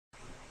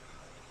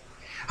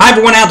Hi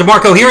everyone, Al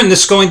DeMarco here, and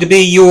this is going to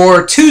be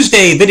your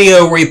Tuesday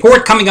video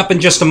report. Coming up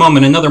in just a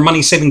moment, another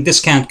money-saving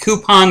discount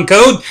coupon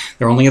code.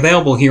 They're only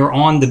available here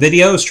on the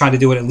videos. Try to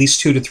do it at least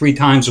 2 to 3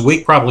 times a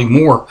week, probably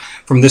more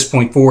from this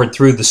point forward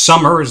through the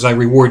summer as I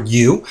reward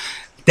you.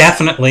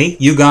 Definitely,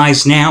 you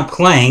guys now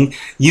playing,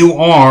 you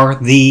are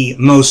the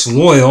most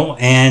loyal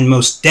and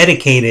most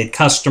dedicated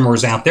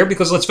customers out there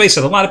because let's face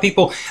it, a lot of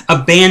people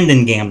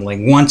abandon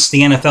gambling once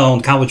the NFL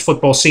and college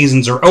football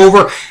seasons are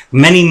over.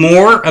 Many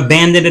more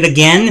abandon it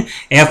again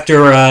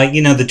after,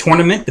 the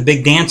tournament, the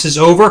big dance is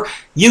over.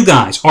 You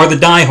guys are the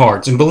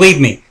diehards, and believe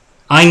me,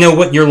 I know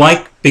what you're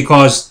like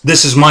because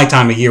this is my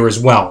time of year as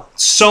well.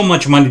 So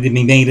much money to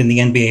be made in the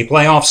NBA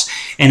playoffs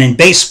and in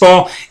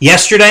baseball.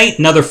 Yesterday,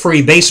 another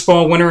free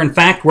baseball winner, in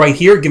fact, right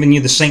here, giving you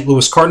the St.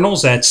 Louis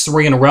Cardinals. That's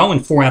 3 in a row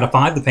and 4 out of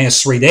 5 the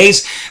past 3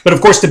 days. But,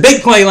 of course, the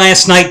big play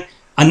last night,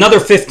 another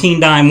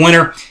 15-dime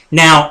winner.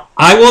 Now,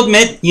 I will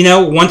admit,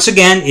 once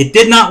again, it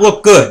did not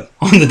look good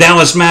on the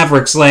Dallas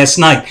Mavericks last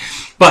night.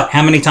 But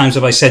how many times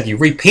have I said to you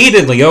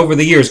repeatedly over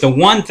the years, the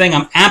one thing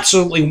I'm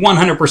absolutely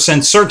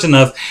 100% certain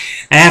of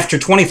after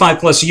 25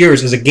 plus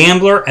years as a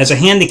gambler, as a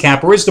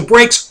handicapper, is the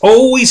breaks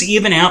always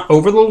even out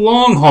over the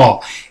long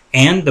haul.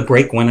 And the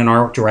break went in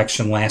our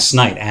direction last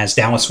night as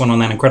Dallas went on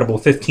that incredible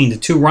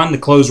 15-2 run to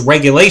close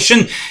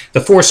regulation,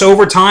 to force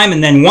overtime,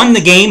 and then won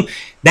the game.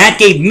 That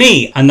gave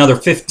me another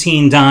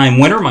 15-dime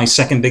winner, my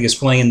second biggest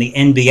play in the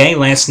NBA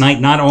last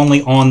night, not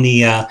only on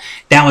the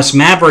Dallas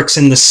Mavericks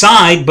in the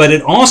side, but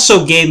it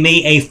also gave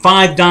me a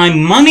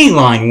 5-dime money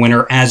line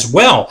winner as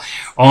well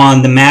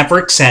on the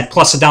Mavericks at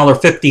plus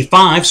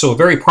 $1.55, so a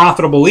very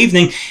profitable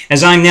evening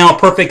as I'm now a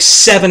perfect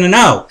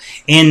 7-0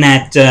 in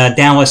that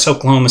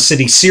Dallas-Oklahoma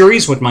City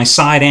series with my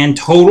side and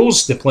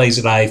totals, the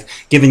plays that I've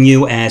given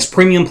you as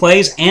premium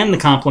plays and the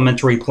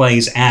complimentary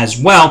plays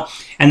as well.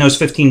 And those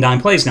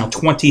 15-dime plays now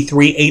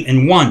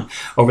 23-8-1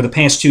 over the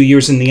past 2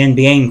 years in the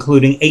NBA,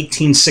 including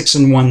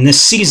 18-6-1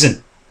 this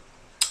season.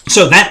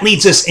 So that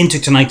leads us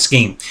into tonight's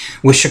game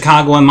with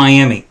Chicago and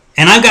Miami.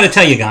 And I've got to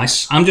tell you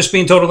guys, I'm just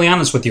being totally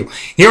honest with you.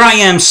 Here I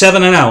am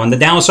 7-0 in the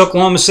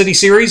Dallas-Oklahoma City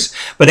series,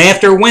 but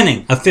after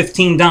winning a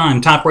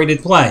 15-dime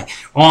top-rated play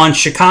on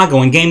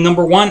Chicago in game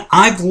number 1,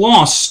 I've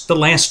lost the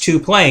last 2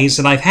 plays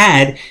that I've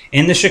had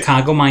in the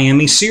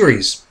Chicago-Miami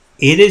series.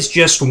 It is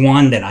just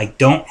one that I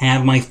don't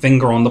have my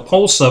finger on the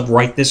pulse of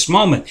right this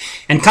moment.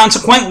 And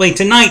consequently,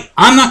 tonight,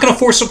 I'm not going to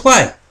force a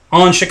play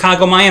on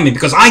Chicago-Miami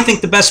because I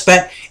think the best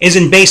bet is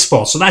in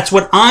baseball. So that's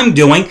what I'm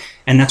doing,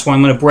 and that's why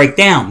I'm going to break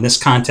down this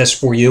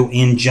contest for you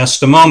in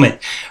just a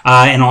moment.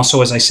 And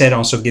also, as I said,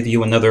 also give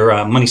you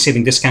another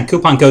money-saving discount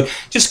coupon code.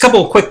 Just a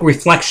couple of quick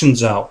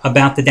reflections, though,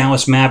 about the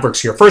Dallas Mavericks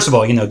here. First of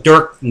all,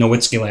 Dirk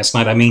Nowitzki last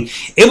night,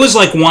 it was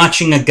like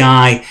watching a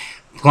guy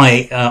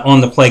play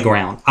on the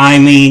playground.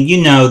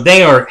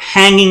 They are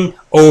hanging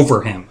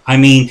over him.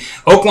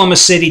 Oklahoma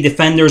City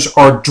defenders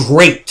are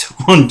draped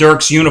on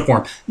Dirk's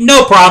uniform.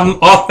 No problem.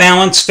 Off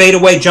balance,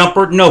 fadeaway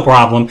jumper, no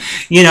problem.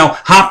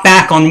 Hop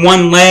back on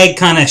one leg,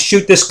 kind of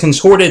shoot this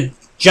contorted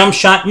jump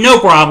shot, no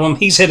problem.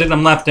 He's hitting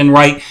them left and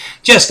right.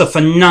 Just a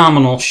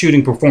phenomenal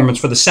shooting performance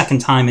for the second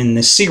time in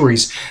this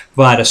series,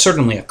 but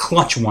certainly a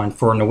clutch one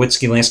for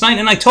Nowitzki last night.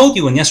 And I told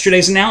you in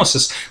yesterday's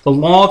analysis, the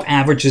law of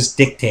averages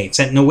dictates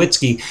that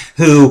Nowitzki,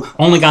 who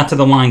only got to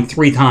the line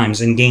 3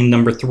 times in game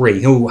number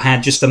 3, who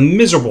had just a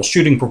miserable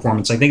shooting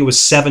performance, I think it was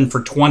 7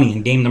 for 20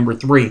 in game number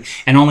 3,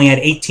 and only had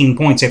 18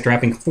 points after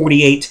having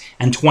 48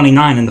 and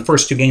 29 in the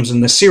first 2 games in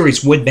the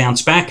series, would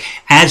bounce back,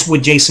 as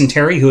would Jason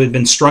Terry, who had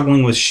been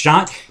struggling with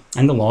shot.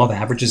 And the law of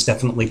averages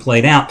definitely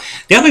played out.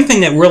 The other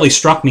thing that really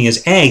struck me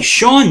is,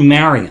 Shawn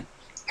Marion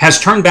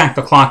has turned back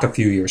the clock a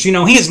few years. He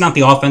is not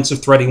the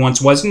offensive threat he once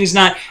was, and he's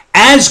not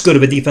as good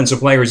of a defensive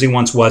player as he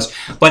once was,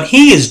 but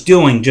he is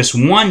doing just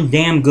one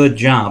damn good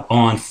job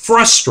on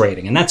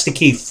frustrating, and that's the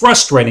key,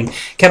 frustrating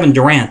Kevin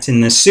Durant in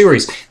this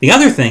series. The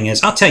other thing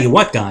is, I'll tell you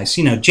what, guys,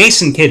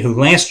 Jason Kidd, who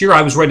last year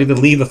I was ready to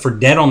leave for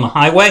dead on the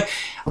highway,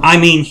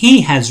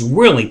 he has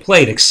really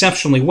played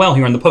exceptionally well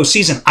here in the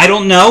postseason. I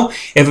don't know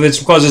if it's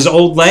because his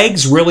old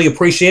legs really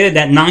appreciated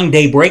that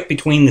 9-day break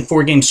between the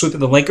 4-game sweep of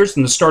the Lakers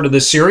and the start of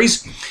this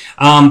series.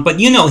 But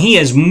he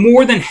has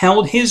more than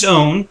held his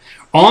own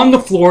on the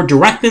floor,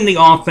 directing the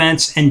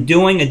offense and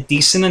doing a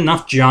decent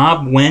enough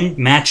job when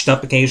matched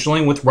up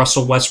occasionally with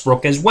Russell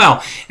Westbrook as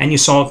well. And you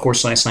saw, of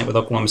course, last night with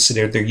Oklahoma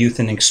City, their youth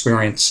and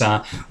experience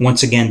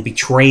once again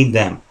betrayed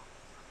them.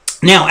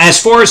 Now,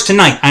 as far as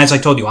tonight, as I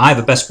told you, I have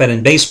a best bet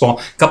in baseball.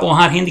 A couple of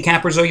hot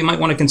handicappers, though, you might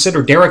want to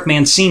consider. Derek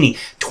Mancini,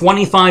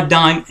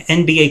 25-dime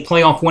NBA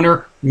playoff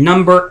winner,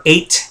 number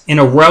 8 in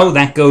a row.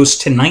 That goes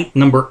tonight,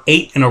 number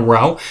 8 in a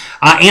row.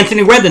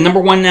 Anthony Red, the number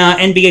 1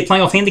 NBA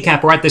playoff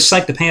handicapper at this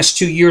site the past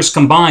 2 years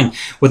combined,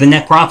 with a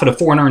net profit of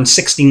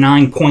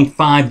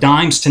 469.5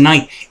 dimes.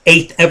 Tonight,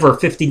 8th ever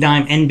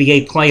 50-dime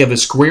NBA play of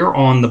his career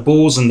on the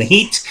Bulls and the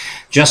Heat.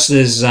 Just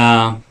as,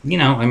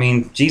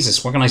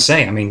 Jesus, what can I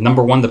say?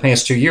 Number 1 the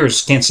past 2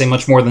 years. Can't say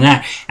much more than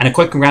that. And a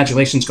quick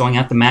congratulations going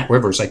out to Matt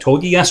Rivers. I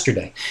told you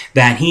yesterday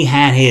that he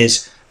had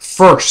his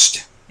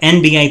first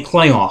NBA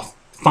playoff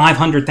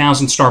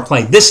 500,000 star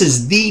play. This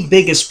is the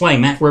biggest play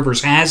Matt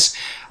Rivers has.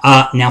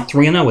 Now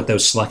 3-0 with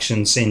those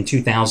selections in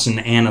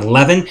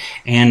 2011,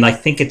 and I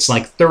think it's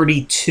like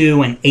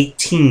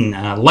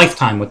 32-18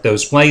 lifetime with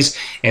those plays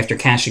after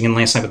cashing in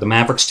last night with the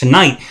Mavericks.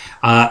 Tonight,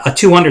 a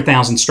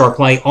 200,000 star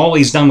play. All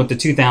he's done with the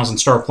 2,000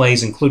 star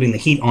plays, including the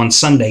Heat on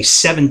Sunday,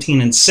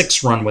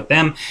 17-6 run with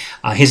them.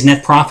 His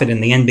net profit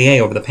in the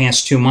NBA over the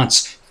past 2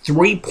 months,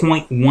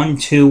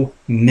 3.12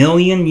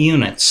 million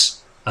units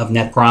of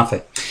net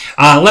profit.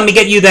 Let me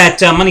get you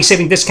that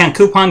money-saving discount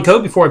coupon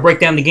code before I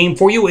break down the game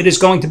for you. It is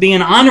going to be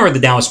in honor of the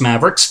Dallas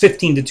Mavericks.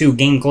 15-2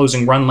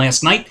 game-closing run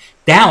last night.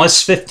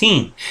 Dallas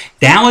 15.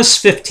 Dallas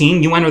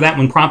 15. You enter that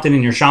when prompted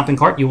in your shopping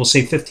cart. You will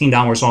save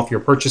 $15 off your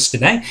purchase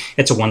today.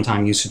 It's a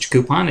one-time usage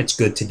coupon. It's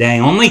good today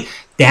only.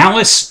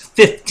 Dallas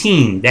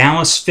 15.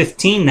 Dallas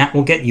 15. That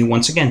will get you,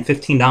 once again,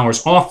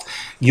 $15 off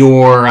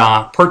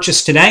your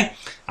purchase today.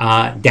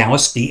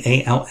 Dallas,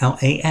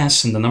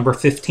 D-A-L-L-A-S, and the number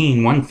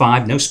 15,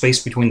 1-5, no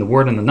space between the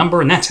word and the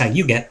number, and that's how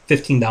you get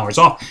 $15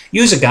 off.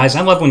 Use it, guys.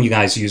 I love when you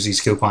guys use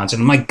these coupons,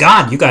 and my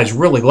God, you guys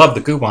really love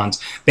the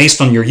coupons based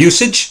on your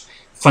usage.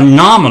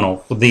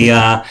 Phenomenal,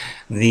 the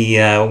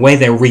way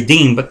they're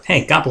redeemed, but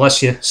hey, God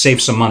bless you,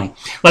 save some money.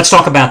 Let's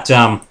talk about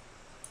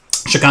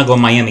Chicago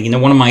and Miami. You know,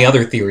 one of my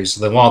other theories,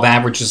 the law of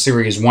averages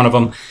theory is one of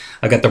them.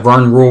 I got the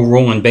Vern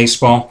rule in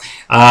baseball.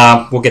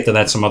 We'll get to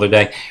that some other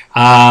day.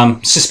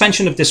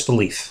 Suspension of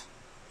disbelief.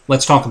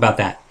 Let's talk about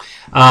that.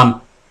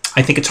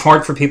 I think it's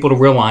hard for people to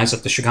realize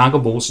that the Chicago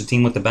Bulls, the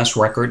team with the best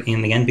record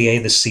in the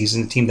NBA this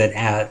season, the team that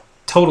had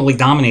totally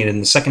dominated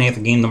in the second half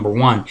of game number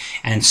 1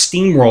 and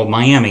steamrolled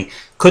Miami,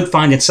 could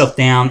find itself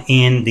down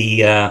in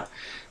the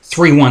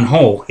 3-1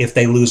 hole if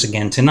they lose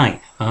again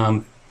tonight.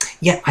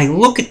 Yet I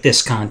look at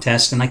this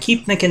contest and I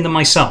keep thinking to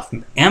myself,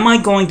 am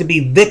I going to be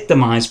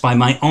victimized by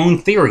my own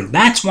theory?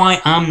 That's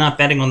why I'm not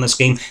betting on this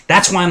game.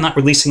 That's why I'm not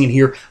releasing it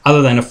here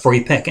other than a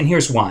free pick. And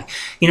here's why.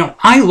 You know,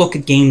 I look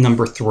at game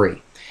number 3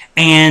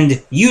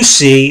 and you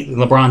see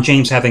LeBron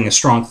James having a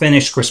strong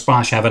finish, Chris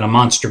Bosh having a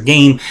monster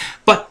game.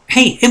 But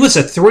hey, it was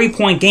a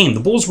 3-point game. The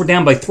Bulls were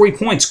down by 3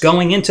 points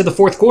going into the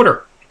fourth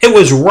quarter. It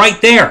was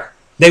right there.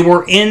 They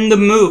were in the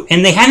mood,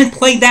 and they hadn't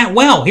played that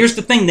well. Here's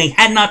the thing, they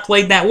had not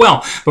played that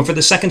well. But for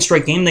the second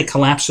straight game, they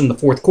collapsed in the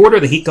fourth quarter.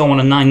 The Heat go on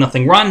a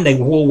 9-0 run. They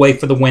will away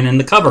for the win and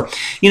the cover.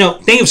 You know,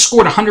 they have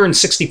scored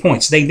 160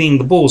 points, they being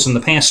the Bulls, in the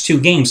past 2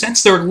 games.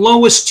 That's their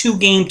lowest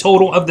 2-game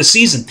total of the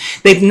season.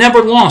 They've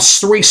never lost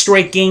 3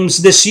 straight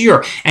games this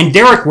year. And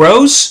Derrick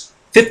Rose,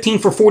 15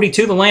 for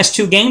 42 the last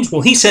 2 games.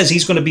 Well, he says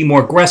he's going to be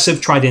more aggressive,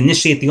 try to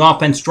initiate the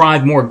offense,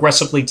 drive more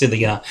aggressively to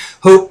the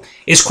hoop.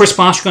 Is Chris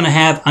Bosh going to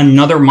have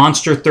another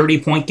monster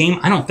 30-point game?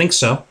 I don't think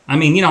so. I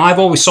mean, you know, I've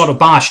always thought of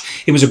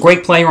Bosh. He was a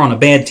great player on a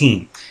bad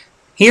team.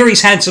 Here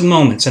he's had some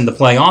moments in the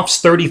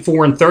playoffs,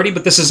 34-30,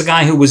 but this is a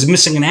guy who was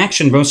missing in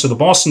action most of the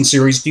Boston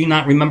series. Do you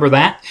not remember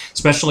that?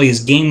 Especially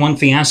his Game 1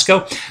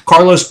 fiasco.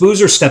 Carlos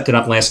Boozer stepped it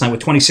up last night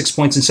with 26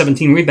 points and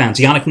 17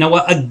 rebounds. Yannick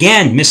Noah,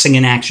 again, missing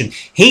in action.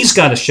 He's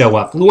got to show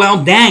up.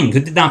 Luol Deng,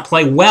 who did not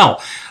play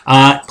well,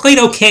 played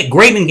okay,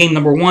 great in game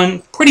number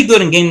 1, pretty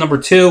good in game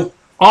number 2.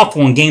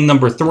 Awful in game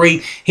number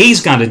 3. He's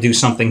got to do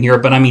something here.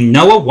 But, I mean,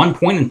 Noah, 1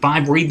 point and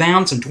 5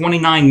 rebounds in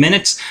 29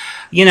 minutes.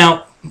 You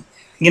know,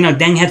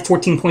 Deng had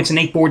 14 points and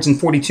 8 boards in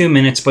 42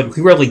 minutes, but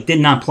he really did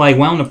not play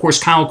well. And, of course,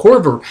 Kyle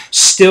Korver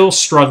still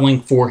struggling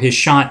for his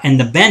shot. And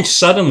the bench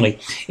suddenly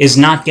is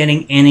not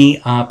getting any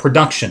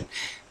production.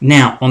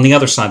 Now, on the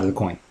other side of the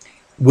coin,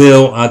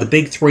 will the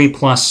big 3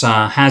 plus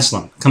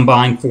Haslam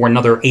combine for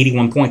another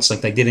 81 points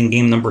like they did in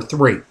game number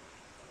 3?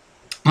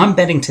 I'm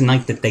betting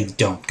tonight that they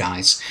don't,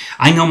 guys.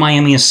 I know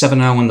Miami is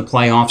 7-0 in the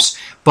playoffs,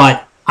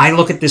 but I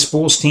look at this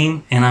Bulls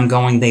team and I'm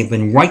going, they've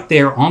been right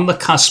there on the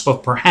cusp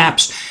of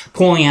perhaps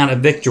pulling out a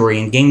victory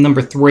in game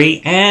number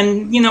 3.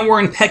 And, you know,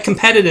 we're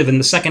competitive in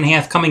the second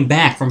half, coming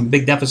back from a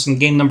big deficit in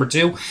game number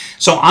 2.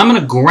 So I'm going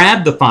to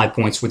grab the 5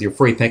 points with your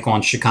free pick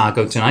on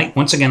Chicago tonight.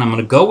 Once again, I'm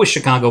going to go with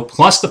Chicago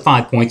plus the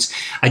 5 points.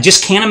 I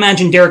just can't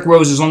imagine Derrick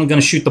Rose is only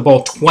going to shoot the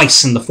ball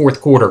twice in the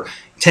fourth quarter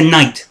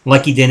tonight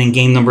like he did in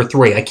game number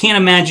 3. I can't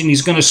imagine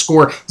he's going to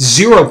score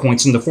 0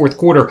 points in the fourth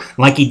quarter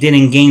like he did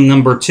in game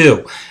number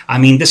 2. I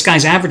mean, this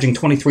guy's averaging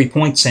 23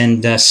 points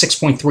and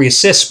 6.3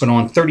 assists, but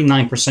on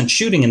 39%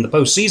 shooting in the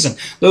postseason.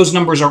 Those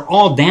numbers are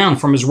all down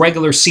from his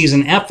regular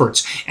season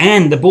efforts,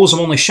 and the Bulls have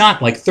only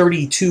shot like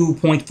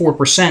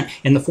 32.4%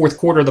 in the fourth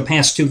quarter of the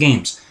past 2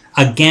 games.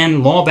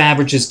 Again, law of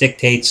averages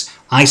dictates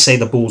I say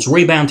the Bulls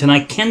rebound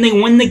tonight. Can they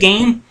win the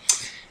game?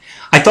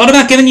 I thought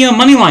about giving you a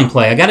money line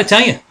play. I got to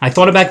tell you, I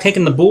thought about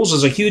taking the Bulls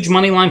as a huge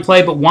money line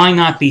play, but why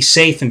not be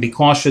safe and be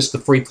cautious? The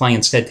free play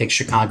instead takes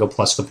Chicago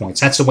plus the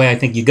points. That's the way I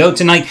think you go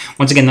tonight.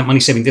 Once again, that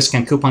money-saving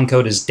discount coupon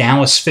code is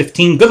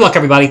Dallas15. Good luck,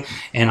 everybody,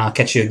 and I'll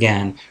catch you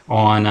again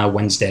on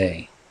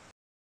Wednesday.